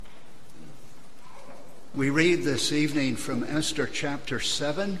We read this evening from Esther chapter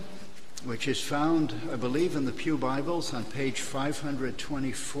 7, which is found, I believe, in the Pew Bibles on page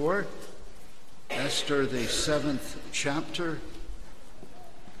 524. Esther, the 7th chapter.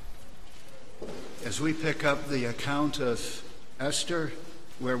 As we pick up the account of Esther,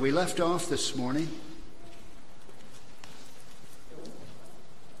 where we left off this morning,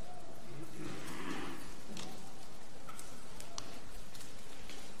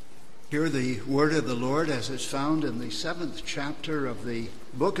 hear the word of the Lord as it's found in the 7th chapter of the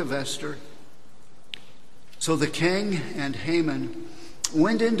book of Esther. So the king and Haman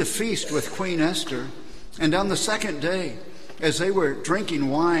went in to feast with Queen Esther, and on the second day, as they were drinking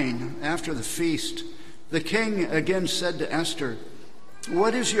wine after the feast, the king again said to Esther,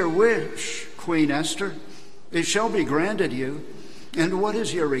 "What is your wish, Queen Esther? It shall be granted you. And what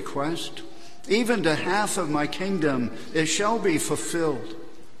is your request? Even to half of my kingdom it shall be fulfilled."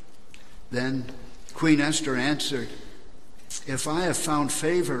 Then Queen Esther answered, "If I have found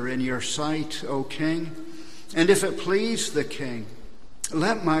favor in your sight, O king, and if it please the king,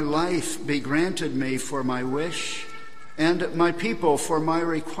 let my life be granted me for my wish, and my people for my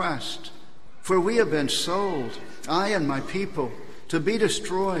request. For we have been sold, I and my people, to be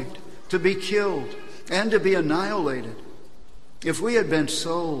destroyed, to be killed, and to be annihilated. If we had been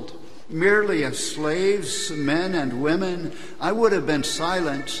sold merely as slaves, men and women, I would have been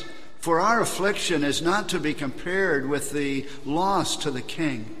silent, for our affliction is not to be compared with the loss to the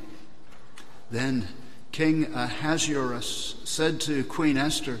king." Then King Ahasuerus said to Queen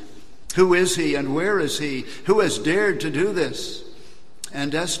Esther, "Who is he and where is he who has dared to do this?"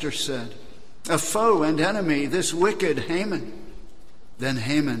 And Esther said, "A foe and enemy, this wicked Haman." Then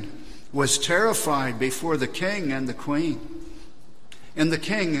Haman was terrified before the king and the queen. And the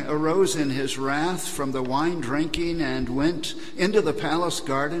king arose in his wrath from the wine drinking and went into the palace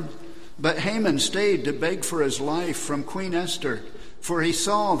garden. But Haman stayed to beg for his life from Queen Esther, for he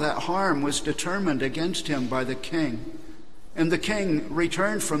saw that harm was determined against him by the king. And the king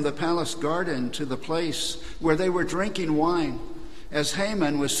returned from the palace garden to the place where they were drinking wine, as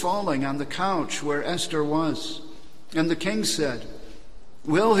Haman was falling on the couch where Esther was. And the king said,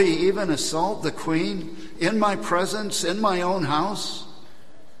 "Will he even assault the queen in my presence, in my own house?"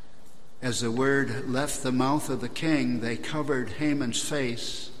 As the word left the mouth of the king, they covered Haman's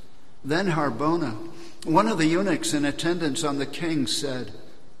face. Then Harbona, one of the eunuchs in attendance on the king, said,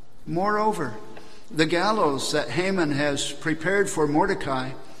 "Moreover, the gallows that Haman has prepared for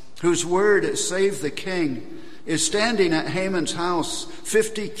Mordecai, whose word saved the king, is standing at Haman's house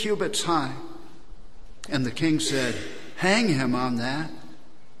 50 cubits high." And the king said, "Hang him on that."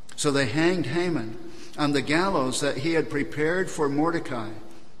 So they hanged Haman on the gallows that he had prepared for Mordecai.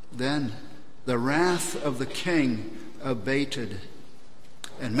 Then the wrath of the king abated.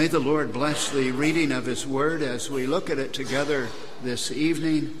 And may the Lord bless the reading of his word as we look at it together this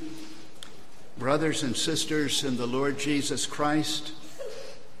evening. Brothers and sisters in the Lord Jesus Christ,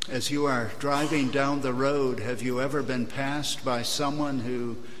 as you are driving down the road, have you ever been passed by someone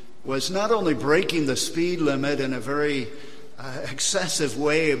who was not only breaking the speed limit in a very excessive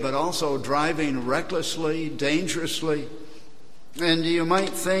way, but also driving recklessly, dangerously? And you might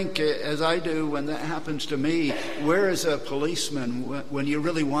think, as I do when that happens to me, where is a policeman when you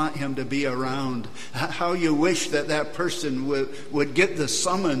really want him to be around? How you wish that that person would get the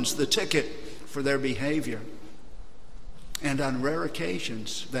summons, the ticket for their behavior. And on rare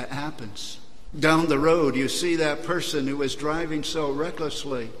occasions, that happens. Down the road, you see that person who is driving so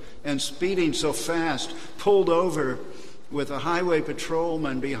recklessly and speeding so fast, pulled over with a highway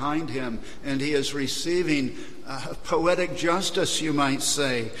patrolman behind him, and he is receiving poetic justice, you might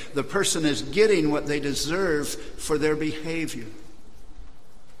say. The person is getting what they deserve for their behavior.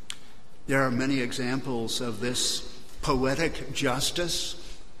 There are many examples of this poetic justice,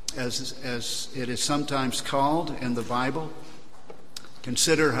 as it is sometimes called in the Bible.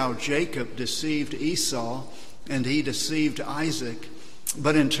 Consider how Jacob deceived Esau, and he deceived Isaac.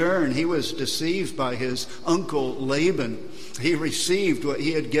 But in turn, he was deceived by his uncle Laban. He received what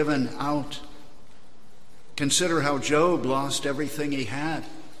he had given out. Consider how Job lost everything he had.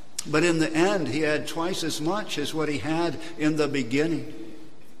 But in the end, he had twice as much as what he had in the beginning.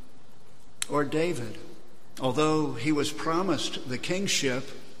 Or David, although he was promised the kingship,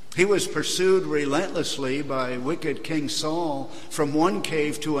 he was pursued relentlessly by wicked King Saul from one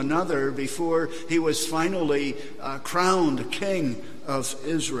cave to another before he was finally crowned king of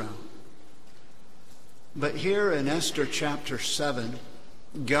Israel. But here in Esther chapter 7,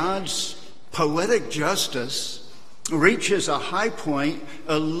 God's poetic justice reaches a high point,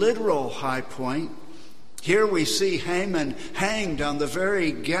 a literal high point, Here we see Haman hanged on the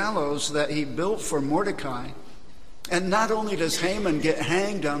very gallows that he built for Mordecai. And not only does Haman get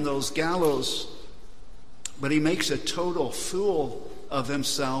hanged on those gallows, but he makes a total fool of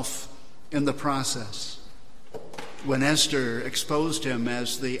himself in the process. When Esther exposed him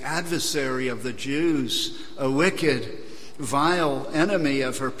as the adversary of the Jews, a wicked, vile enemy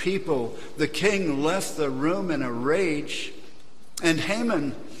of her people, the king left the room in a rage. And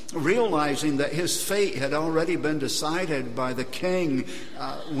Haman, realizing that his fate had already been decided by the king,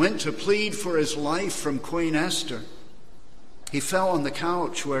 went to plead for his life from Queen Esther. He fell on the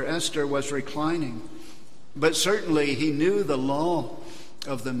couch where Esther was reclining. But certainly he knew the law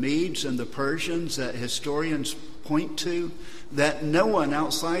of the Medes and the Persians that historians point to, that no one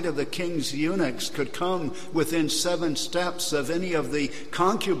outside of the king's eunuchs could come within 7 steps of any of the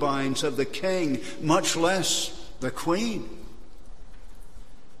concubines of the king, much less the queen.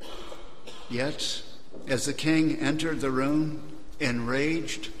 Yet, as the king entered the room,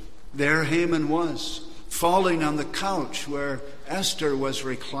 enraged, there Haman was, falling on the couch where Esther was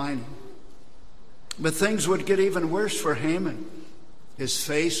reclining. But things would get even worse for Haman. His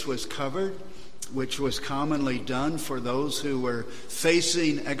face was covered, which was commonly done for those who were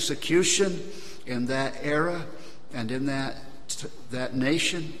facing execution in that era and in that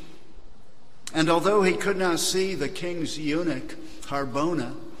nation. And although he could not see the king's eunuch,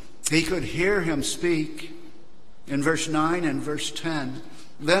 Harbona, he could hear him speak. In verse 9 and verse 10,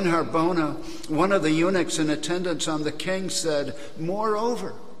 then Harbona, one of the eunuchs in attendance on the king, said,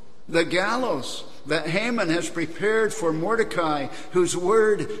 "Moreover, the gallows that Haman has prepared for Mordecai, whose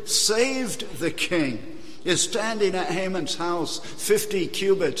word saved the king, is standing at Haman's house 50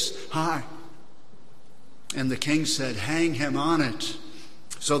 cubits high." And the king said, "Hang him on it."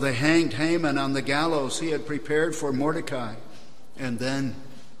 So they hanged Haman on the gallows he had prepared for Mordecai. And then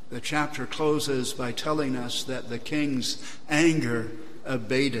the chapter closes by telling us that the king's anger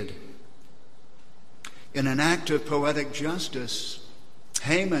abated. In an act of poetic justice,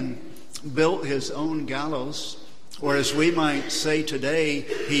 Haman built his own gallows, or as we might say today,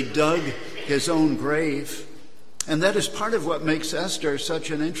 he dug his own grave. And that is part of what makes Esther such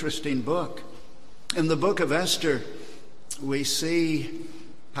an interesting book. In the book of Esther, we see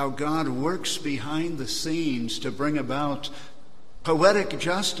how God works behind the scenes to bring about poetic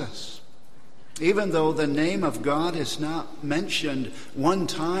justice. Even though the name of God is not mentioned one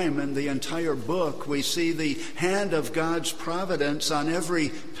time in the entire book, we see the hand of God's providence on every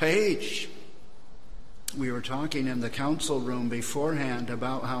page. We were talking in the council room beforehand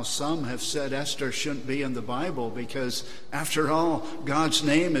about how some have said Esther shouldn't be in the Bible because, after all, God's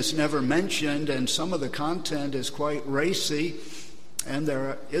name is never mentioned and some of the content is quite racy, and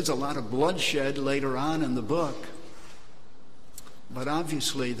there is a lot of bloodshed later on in the book. But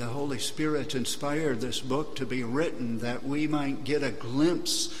obviously the Holy Spirit inspired this book to be written that we might get a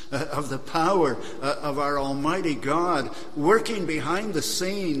glimpse of the power of our Almighty God working behind the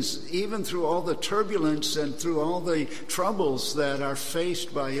scenes, even through all the turbulence and through all the troubles that are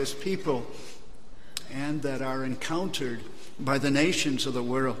faced by His people and that are encountered by the nations of the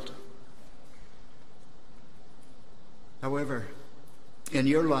world. However, in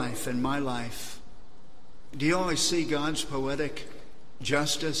your life and my life, do you always see God's poetic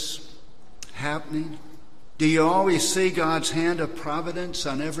justice happening? Do you always see God's hand of providence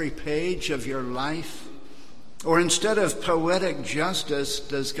on every page of your life? Or instead of poetic justice,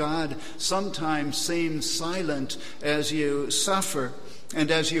 does God sometimes seem silent as you suffer and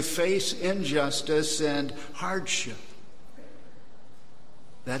as you face injustice and hardship?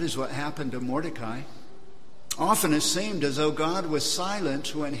 That is what happened to Mordecai. Often it seemed as though God was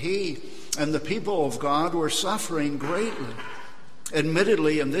silent when he and the people of God were suffering greatly.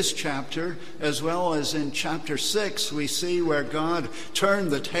 Admittedly, in this chapter, as well as in chapter 6, we see where God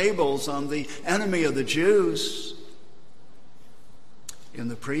turned the tables on the enemy of the Jews. In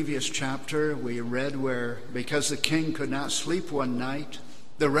the previous chapter, we read where, because the king could not sleep one night,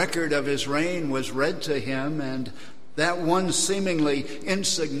 the record of his reign was read to him, and that one seemingly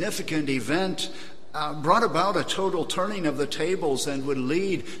insignificant event brought about a total turning of the tables and would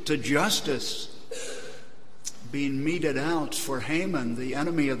lead to justice being meted out for Haman, the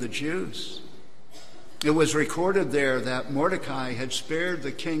enemy of the Jews. It was recorded there that Mordecai had spared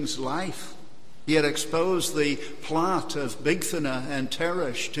the king's life. He had exposed the plot of Bigthana and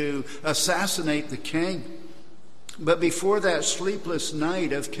Teresh to assassinate the king. But before that sleepless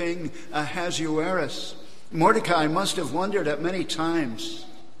night of King Ahasuerus, Mordecai must have wondered at many times,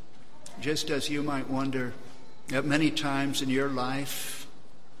 just as you might wonder at many times in your life,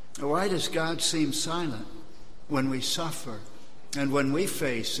 why does God seem silent when we suffer And when we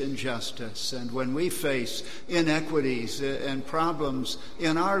face injustice and when we face inequities and problems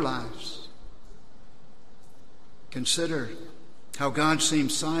in our lives, consider how God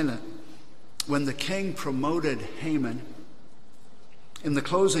seemed silent when the king promoted Haman. In the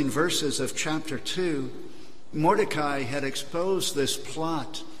closing verses of chapter 2, Mordecai had exposed this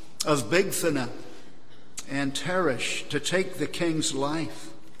plot of Bigthana and Teresh to take the king's life.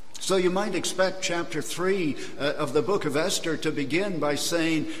 So you might expect chapter 3 of the book of Esther to begin by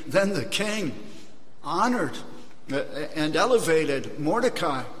saying, then the king honored and elevated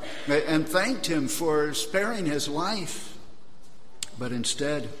Mordecai and thanked him for sparing his life. But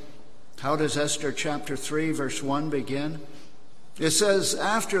instead, how does Esther chapter 3 verse 1 begin? It says,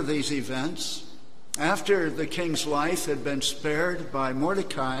 after these events, after the king's life had been spared by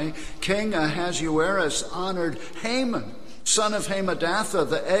Mordecai, King Ahasuerus honored Haman, son of Hammedatha,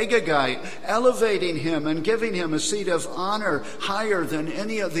 the Agagite, elevating him and giving him a seat of honor higher than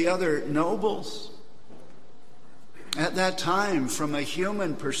any of the other nobles. At that time, from a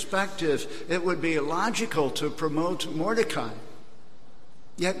human perspective, it would be logical to promote Mordecai.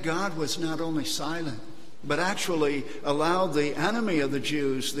 Yet God was not only silent, but actually allowed the enemy of the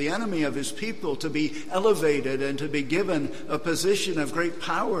Jews, the enemy of his people, to be elevated and to be given a position of great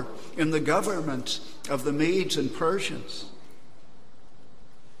power in the government of the Medes and Persians.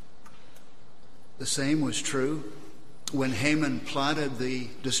 The same was true when Haman plotted the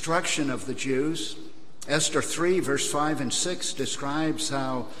destruction of the Jews. Esther 3, verse 5 and 6 describes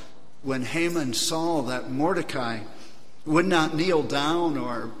how when Haman saw that Mordecai would not kneel down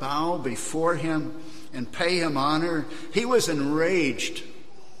or bow before him and pay him honor, he was enraged.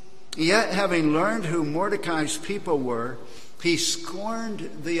 Yet, having learned who Mordecai's people were, he scorned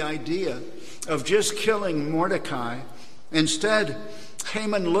the idea of just killing Mordecai. Instead,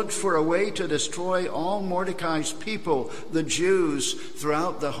 Haman looked for a way to destroy all Mordecai's people, the Jews,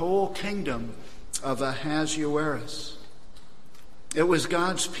 throughout the whole kingdom of Ahasuerus. It was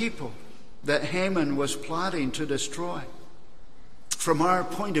God's people that Haman was plotting to destroy. From our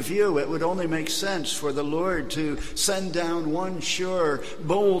point of view, it would only make sense for the Lord to send down one sure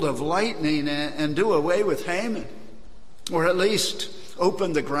bolt of lightning and do away with Haman, or at least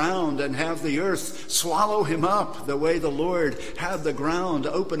open the ground and have the earth swallow him up the way the Lord had the ground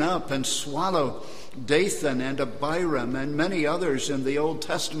open up and swallow Dathan and Abiram and many others in the Old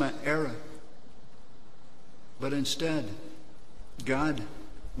Testament era. But instead, God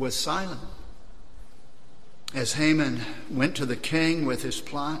was silent. As Haman went to the king with his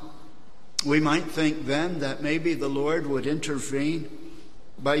plot, we might think then that maybe the Lord would intervene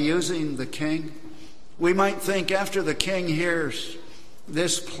by using the king. We might think after the king hears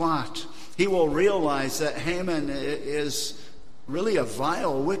this plot, he will realize that Haman is really a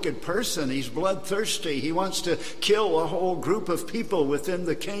vile, wicked person. He's bloodthirsty. He wants to kill a whole group of people within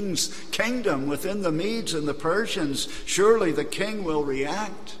the king's kingdom, within the Medes and the Persians. Surely the king will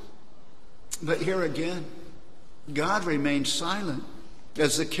react. But here again, God remained silent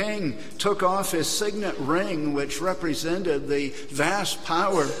as the king took off his signet ring, which represented the vast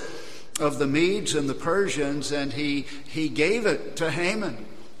power of the Medes and the Persians, and he gave it to Haman.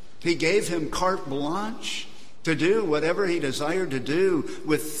 He gave him carte blanche to do whatever he desired to do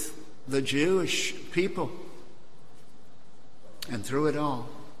with the Jewish people. And through it all,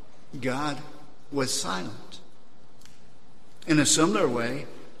 God was silent. In a similar way,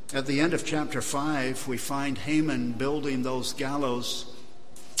 at the end of chapter 5, we find Haman building those gallows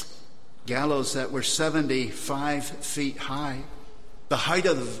that were 75 feet high. The height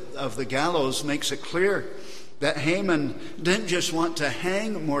of the gallows makes it clear that Haman didn't just want to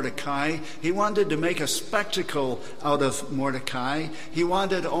hang Mordecai. He wanted to make a spectacle out of Mordecai. He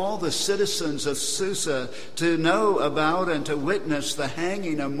wanted all the citizens of Susa to know about and to witness the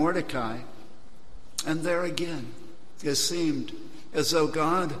hanging of Mordecai. And there again, it seemed as though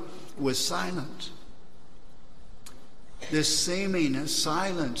God was silent. This seeming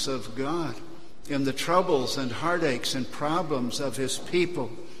silence of God in the troubles and heartaches and problems of his people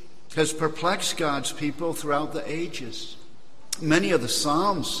has perplexed God's people throughout the ages. Many of the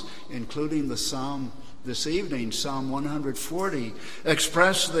Psalms, including the Psalm this evening, Psalm 140,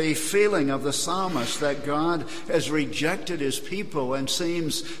 express the feeling of the psalmist that God has rejected his people and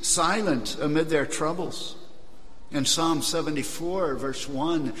seems silent amid their troubles. In Psalm 74, verse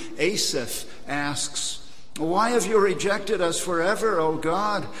 1, Asaph asks, "Why have you rejected us forever, O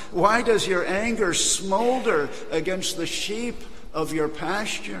God? Why does your anger smolder against the sheep of your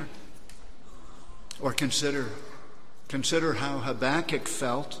pasture?" Or consider how Habakkuk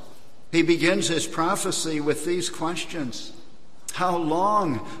felt. He begins his prophecy with these questions. How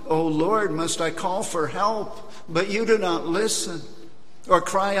long, O Lord, must I call for help, but you do not listen? Or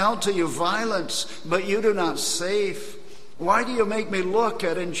cry out to you violence, but you do not save? Why do you make me look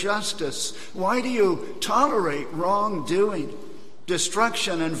at injustice? Why do you tolerate wrongdoing?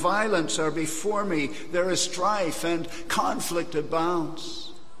 Destruction and violence are before me. There is strife and conflict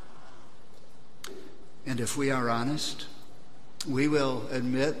abounds. And if we are honest, we will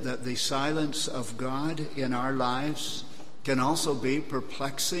admit that the silence of God in our lives can also be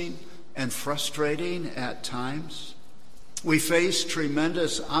perplexing and frustrating at times. We face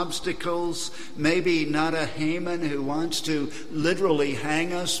tremendous obstacles, maybe not a Haman who wants to literally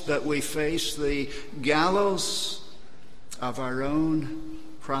hang us, but we face the gallows of our own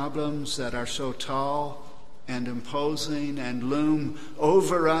problems that are so tall and imposing and loom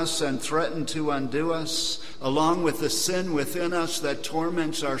over us and threaten to undo us, along with the sin within us that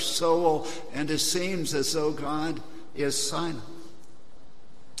torments our soul, and it seems as though God is silent.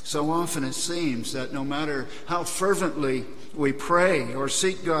 So often it seems that no matter how fervently we pray or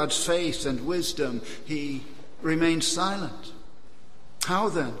seek God's face and wisdom, he remains silent. How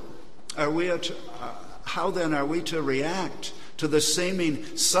then are we to react to the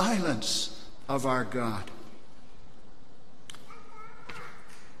seeming silence of our God?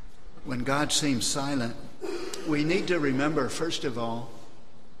 When God seems silent, we need to remember, first of all,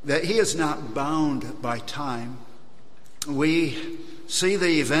 that he is not bound by time. We see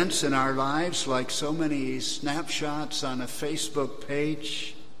the events in our lives like so many snapshots on a Facebook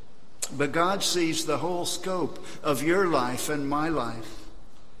page, but God sees the whole scope of your life and my life.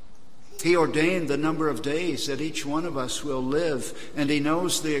 He ordained the number of days that each one of us will live, and he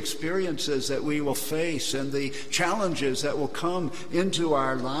knows the experiences that we will face and the challenges that will come into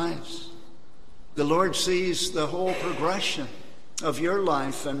our lives. The Lord sees the whole progression of your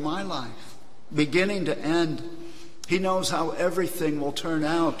life and my life, beginning to end. He knows how everything will turn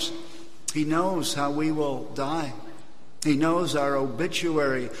out. He knows how we will die. He knows our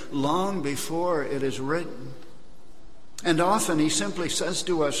obituary long before it is written. And often he simply says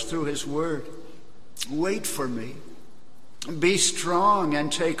to us through his word, wait for me. Be strong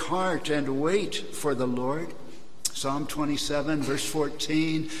and take heart and wait for the Lord. Psalm 27 verse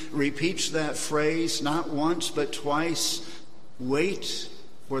 14 repeats that phrase not once but twice. Wait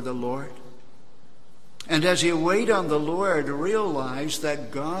for the Lord. And as you wait on the Lord, realize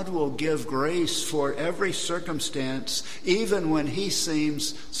that God will give grace for every circumstance, even when he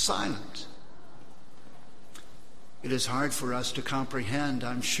seems silent. It is hard for us to comprehend,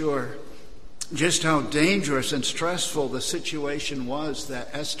 I'm sure, just how dangerous and stressful the situation was that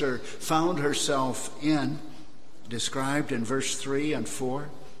Esther found herself in, described in verse 3 and 4.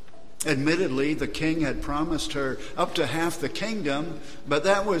 Admittedly, the king had promised her up to half the kingdom, but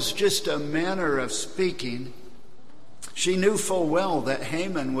that was just a manner of speaking. She knew full well that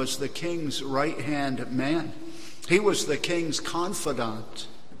Haman was the king's right-hand man. He was the king's confidant.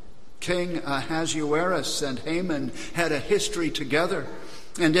 King Ahasuerus and Haman had a history together.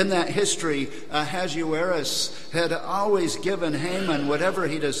 And in that history, Ahasuerus had always given Haman whatever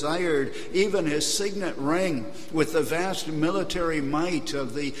he desired, even his signet ring with the vast military might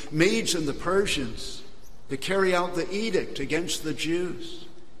of the Medes and the Persians to carry out the edict against the Jews.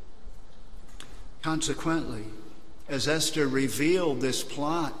 Consequently, as Esther revealed this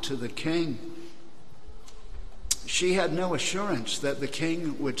plot to the king, she had no assurance that the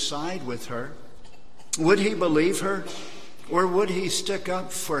king would side with her. Would he believe her? Or would he stick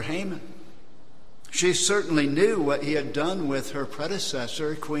up for Haman? She certainly knew what he had done with her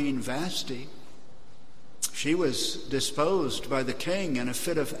predecessor, Queen Vashti. She was disposed by the king in a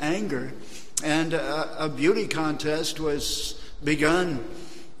fit of anger, and a beauty contest was begun,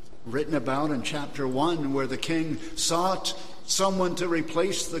 written about in chapter 1, where the king sought someone to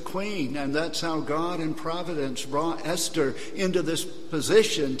replace the queen, and that's how God in providence brought Esther into this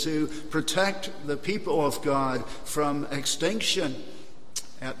position to protect the people of God from extinction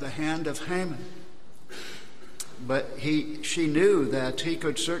at the hand of Haman. But she knew that he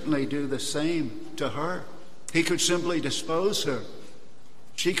could certainly do the same to her. He could simply dispose her.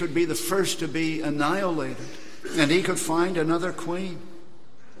 She could be the first to be annihilated, and he could find another queen.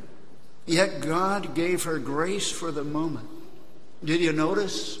 Yet God gave her grace for the moment. Did you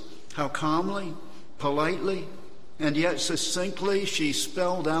notice how calmly, politely, and yet succinctly she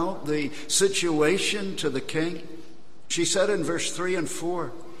spelled out the situation to the king? She said in verse 3 and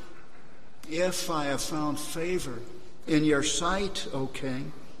 4, if I have found favor in your sight, O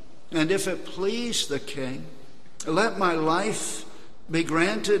king, and if it please the king, let my life be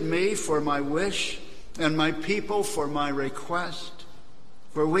granted me for my wish and my people for my request.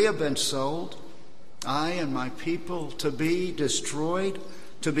 For we have been sold, I and my people, to be destroyed,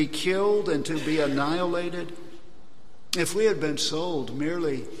 to be killed, and to be annihilated? If we had been sold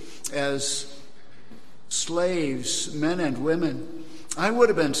merely as slaves, men and women, I would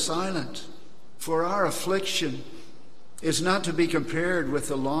have been silent, for our affliction is not to be compared with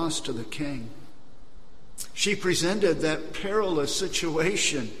the loss to the king. She presented that perilous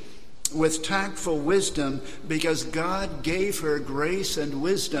situation with tactful wisdom because God gave her grace and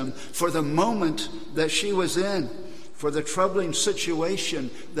wisdom for the moment that she was in, for the troubling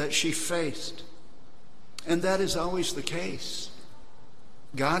situation that she faced. And that is always the case.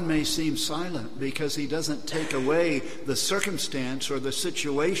 God may seem silent because he doesn't take away the circumstance or the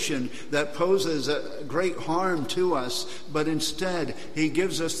situation that poses a great harm to us, but instead he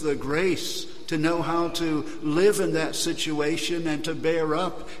gives us the grace to know how to live in that situation and to bear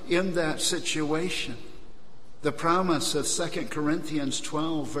up in that situation. The promise of 2 Corinthians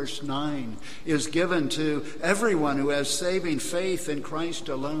 12, verse 9, is given to everyone who has saving faith in Christ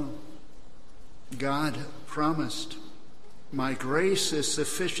alone. God promised, "My grace is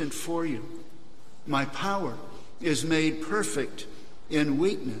sufficient for you. My power is made perfect in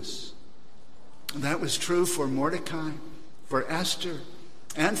weakness." And that was true for Mordecai, for Esther,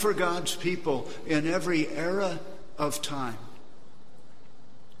 and for God's people in every era of time.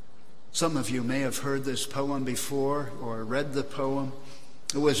 Some of you may have heard this poem before or read the poem.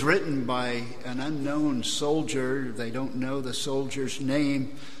 It was written by an unknown soldier. They don't know the soldier's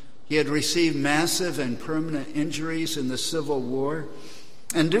name. He had received massive and permanent injuries in the Civil War.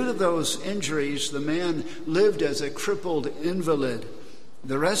 And due to those injuries, the man lived as a crippled invalid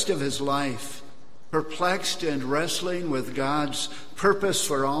the rest of his life, perplexed and wrestling with God's purpose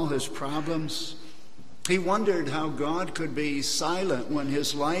for all his problems. He wondered how God could be silent when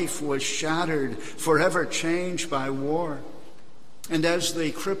his life was shattered, forever changed by war. And as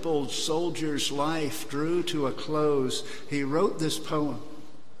the crippled soldier's life drew to a close, he wrote this poem.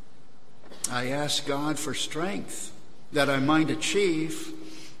 "I asked God for strength that I might achieve.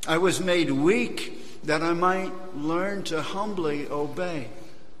 I was made weak that I might learn to humbly obey.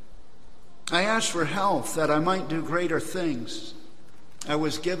 I asked for health that I might do greater things. I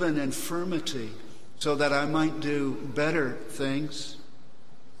was given infirmity so that I might do better things.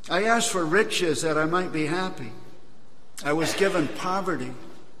 I asked for riches that I might be happy. I was given poverty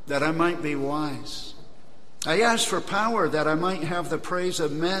that I might be wise. I asked for power that I might have the praise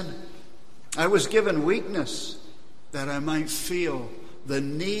of men. I was given weakness that I might feel the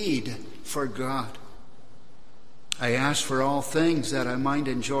need for God. I asked for all things that I might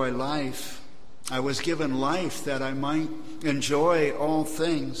enjoy life. I was given life that I might enjoy all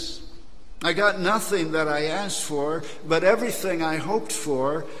things. I got nothing that I asked for, but everything I hoped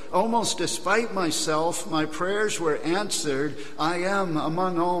for. Almost despite myself, my prayers were answered. I am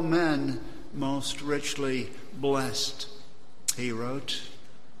among all men most richly blessed," he wrote.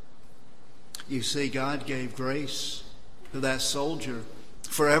 You see, God gave grace to that soldier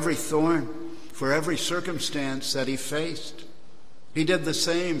for every thorn, for every circumstance that he faced. He did the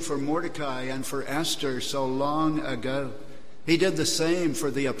same for Mordecai and for Esther so long ago. He did the same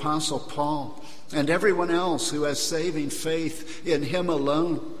for the Apostle Paul and everyone else who has saving faith in him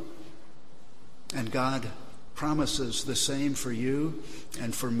alone. And God promises the same for you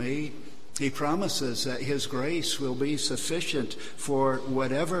and for me. He promises that his grace will be sufficient for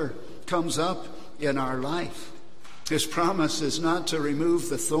whatever comes up in our life. His promise is not to remove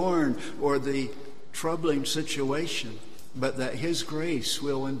the thorn or the troubling situation, but that his grace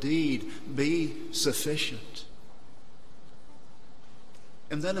will indeed be sufficient.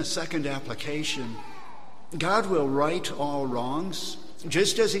 And then a second application. God will right all wrongs,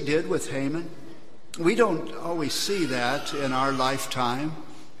 just as he did with Haman. We don't always see that in our lifetime.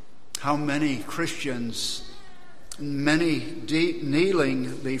 How many Christians, many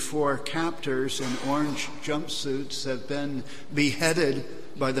kneeling before captors in orange jumpsuits, have been beheaded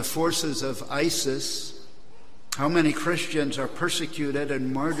by the forces of ISIS. How many Christians are persecuted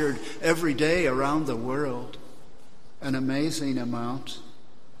and martyred every day around the world? An amazing amount.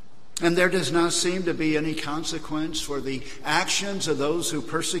 And there does not seem to be any consequence for the actions of those who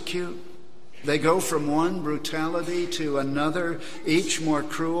persecute. They go from one brutality to another, each more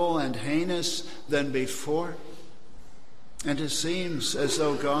cruel and heinous than before. And it seems as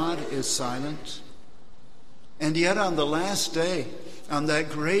though God is silent. And yet on the last day, on that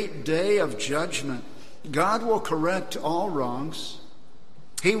great day of judgment, God will correct all wrongs.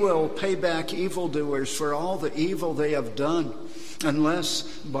 He will pay back evildoers for all the evil they have done, unless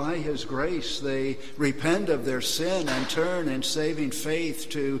by his grace they repent of their sin and turn in saving faith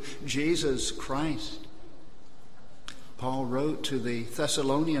to Jesus Christ. Paul wrote to the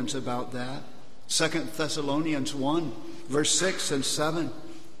Thessalonians about that. 2 Thessalonians 1, verse 6 and 7.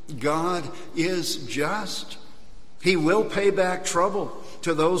 God is just. He will pay back trouble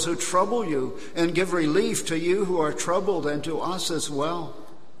to those who trouble you and give relief to you who are troubled and to us as well.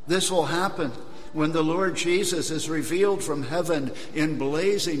 This will happen when the Lord Jesus is revealed from heaven in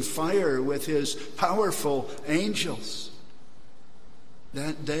blazing fire with his powerful angels.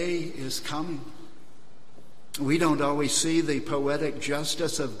 That day is coming. We don't always see the poetic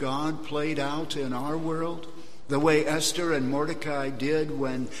justice of God played out in our world, the way Esther and Mordecai did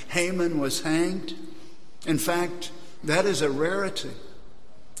when Haman was hanged. In fact, that is a rarity.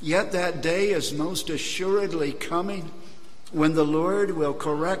 Yet that day is most assuredly coming when the Lord will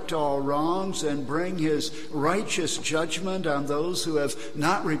correct all wrongs and bring his righteous judgment on those who have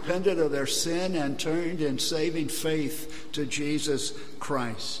not repented of their sin and turned in saving faith to Jesus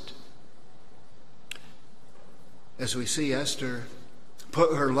Christ. As we see Esther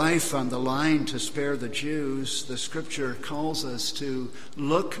put her life on the line to spare the Jews, the scripture calls us to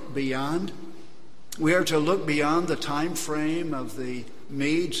look beyond. We are to look beyond the time frame of the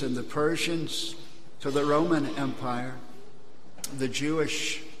Medes and the Persians to the Roman Empire, the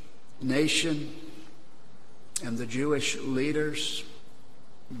Jewish nation, and the Jewish leaders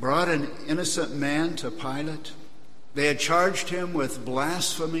brought an innocent man to Pilate. They had charged him with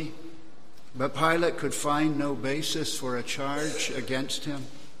blasphemy, but Pilate could find no basis for a charge against him.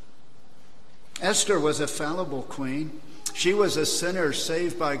 Esther was a fallible queen. She was a sinner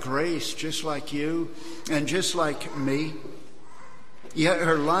saved by grace, just like you and just like me. Yet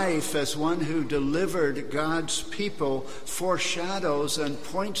her life as one who delivered God's people foreshadows and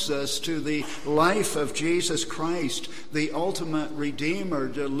points us to the life of Jesus Christ, the ultimate Redeemer,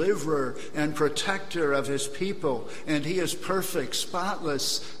 Deliverer, and Protector of his people. And he is perfect,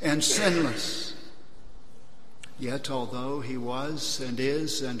 spotless, and sinless. Yet although he was and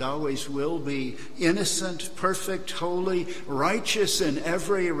is and always will be innocent, perfect, holy, righteous in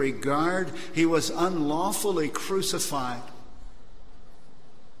every regard, he was unlawfully crucified.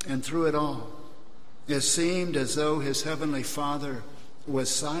 And through it all, it seemed as though his heavenly Father was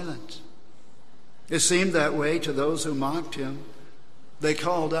silent. It seemed that way to those who mocked him. They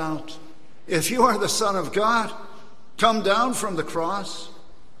called out, "If you are the Son of God, come down from the cross."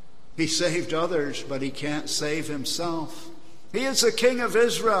 He saved others, but he can't save himself. He is the King of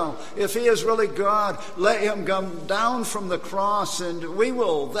Israel. If he is really God, let him come down from the cross, and we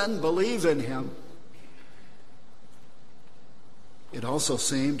will then believe in him. It also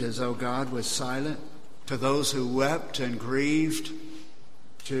seemed as though God was silent to those who wept and grieved,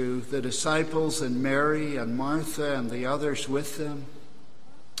 to the disciples and Mary and Martha and the others with them.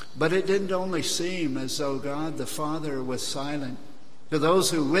 But it didn't only seem as though God the Father was silent to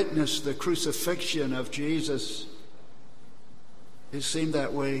those who witnessed the crucifixion of Jesus. It seemed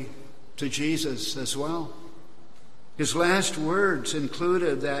that way to Jesus as well. His last words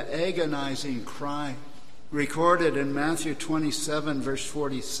included that agonizing cry recorded in Matthew 27, verse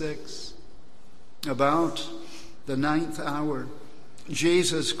 46. About the 9th hour,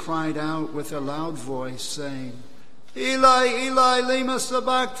 Jesus cried out with a loud voice, saying, "Eli, Eli, lema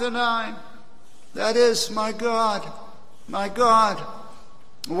sabachthani?" That is, my God,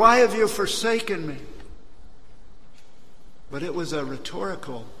 why have you forsaken me?" But it was a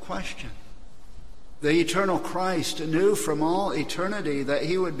rhetorical question. The eternal Christ knew from all eternity that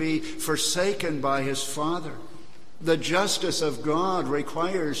he would be forsaken by his Father. The justice of God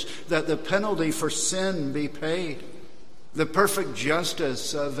requires that the penalty for sin be paid. The perfect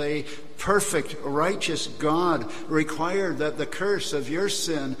justice of a perfect, righteous God required that the curse of your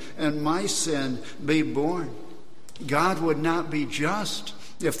sin and my sin be borne. God would not be just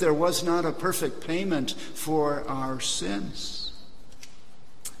if there was not a perfect payment for our sins.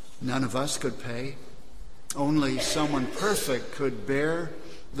 None of us could pay. Only someone perfect could bear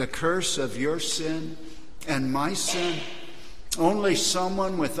the curse of your sin and my sin. Only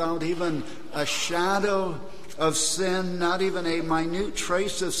someone without even a shadow of sin, not even a minute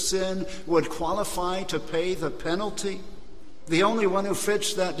trace of sin, would qualify to pay the penalty. The only one who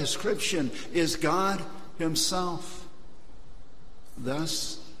fits that description is God himself.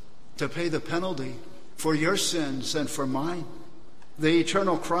 Thus, to pay the penalty for your sins and for mine, the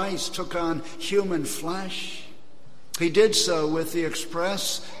eternal Christ took on human flesh. He did so with the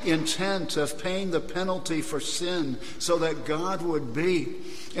express intent of paying the penalty for sin so that God would be,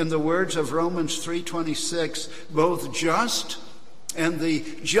 in the words of Romans 3:26, both just and the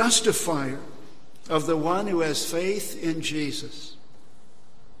justifier of the one who has faith in Jesus.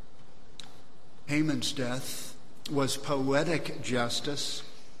 Haman's death was poetic justice.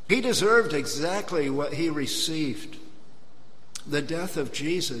 He deserved exactly what he received. The death of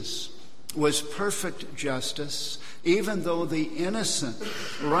Jesus was perfect justice, even though the innocent,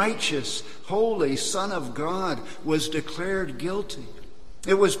 righteous, holy Son of God was declared guilty.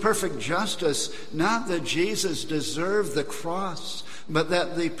 It was perfect justice, not that Jesus deserved the cross, but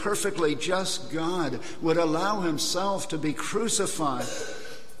that the perfectly just God would allow himself to be crucified.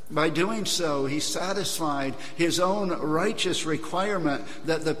 By doing so, he satisfied his own righteous requirement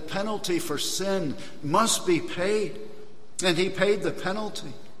that the penalty for sin must be paid. And he paid the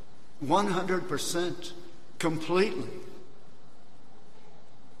penalty 100%, completely.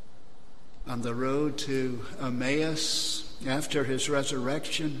 On the road to Emmaus, after his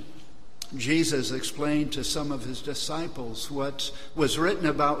resurrection, Jesus explained to some of his disciples what was written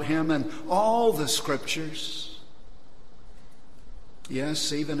about him in all the scriptures.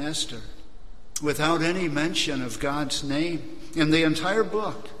 Yes, even Esther, without any mention of God's name in the entire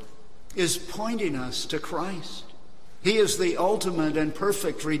book, is pointing us to Christ. He is the ultimate and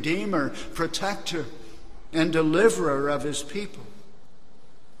perfect Redeemer, protector, and deliverer of his people.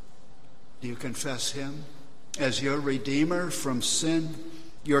 Do you confess him as your Redeemer from sin,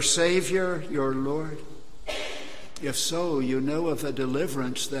 your Savior, your Lord? If so, you know of a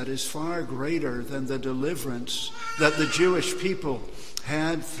deliverance that is far greater than the deliverance that the Jewish people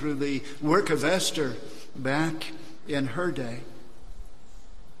had through the work of Esther back in her day.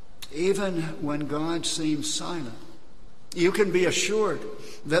 Even when God seems silent, you can be assured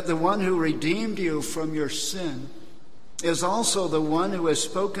that the one who redeemed you from your sin is also the one who has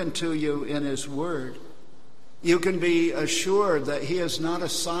spoken to you in his word. You can be assured that he is not a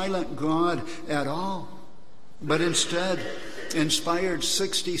silent God at all, but instead inspired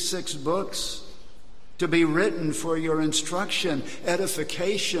 66 books to be written for your instruction,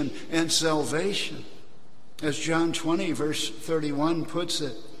 edification, and salvation. As John 20, verse 31 puts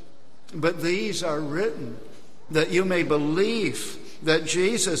it, but these are written that you may believe that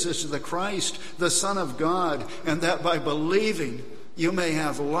Jesus is the Christ, the Son of God, and that by believing you may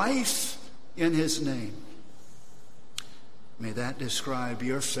have life in his name. May that describe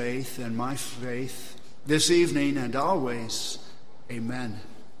your faith and my faith this evening and always. Amen.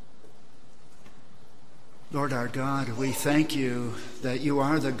 Lord our God, we thank you that you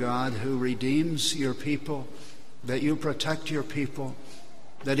are the God who redeems your people, that you protect your people,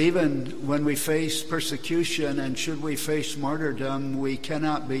 that even when we face persecution and should we face martyrdom, we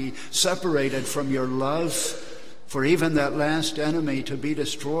cannot be separated from your love. For even that last enemy to be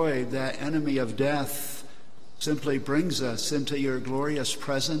destroyed, that enemy of death, simply brings us into your glorious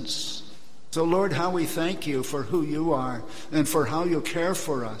presence. So Lord, how we thank you for who you are and for how you care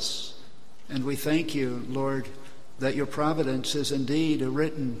for us. And we thank you, Lord, that your providence is indeed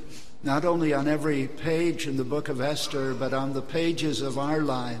written not only on every page in the book of Esther, but on the pages of our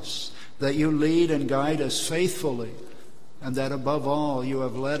lives, that you lead and guide us faithfully, and that above all you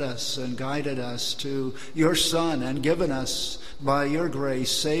have led us and guided us to your Son and given us, by your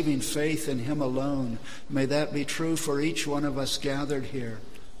grace, saving faith in him alone. May that be true for each one of us gathered here.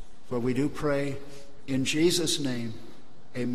 For we do pray in Jesus' name.